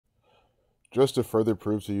just to further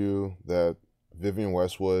prove to you that Vivienne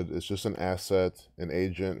Westwood is just an asset, an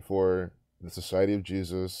agent for the Society of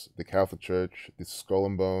Jesus, the Catholic Church, the Skull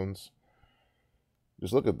and Bones.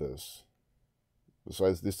 Just look at this.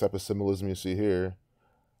 Besides this type of symbolism you see here,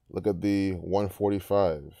 look at the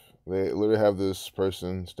 145. They literally have this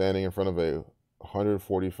person standing in front of a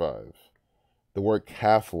 145. The word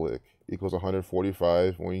Catholic equals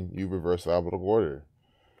 145 when you reverse the alphabetical order.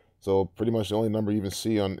 So pretty much the only number you even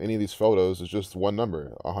see on any of these photos is just one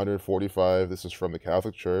number, 145. This is from the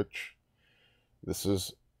Catholic Church. This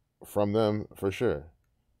is from them for sure.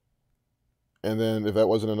 And then if that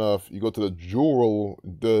wasn't enough, you go to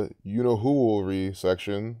the you-know-whoery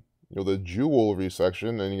section, the jewelry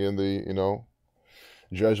section, and again the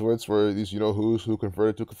Jesuits were these you-know-who's who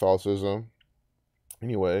converted to Catholicism.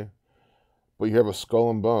 Anyway, but you have a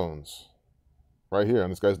skull and bones right here on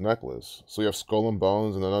this guy's necklace. So you have skull and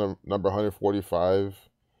bones and the number 145.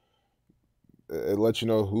 It lets you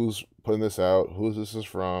know who's putting this out, who this is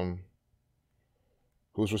from,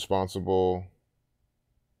 who's responsible.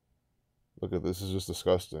 Look at this, is just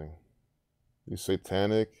disgusting. These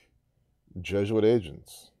satanic Jesuit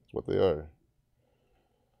agents. That's what they are.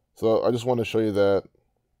 So I just want to show you that.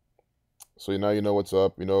 So now you know what's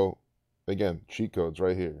up. Again, cheat codes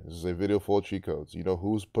right here. This is a video full of cheat codes. You know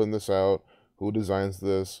who's putting this out, who designs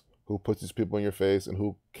this, who puts these people in your face, and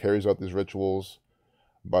who carries out these rituals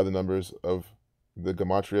by the numbers of the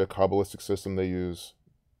Gematria Kabbalistic system they use.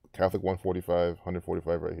 Catholic 145,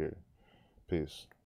 145 right here. Peace.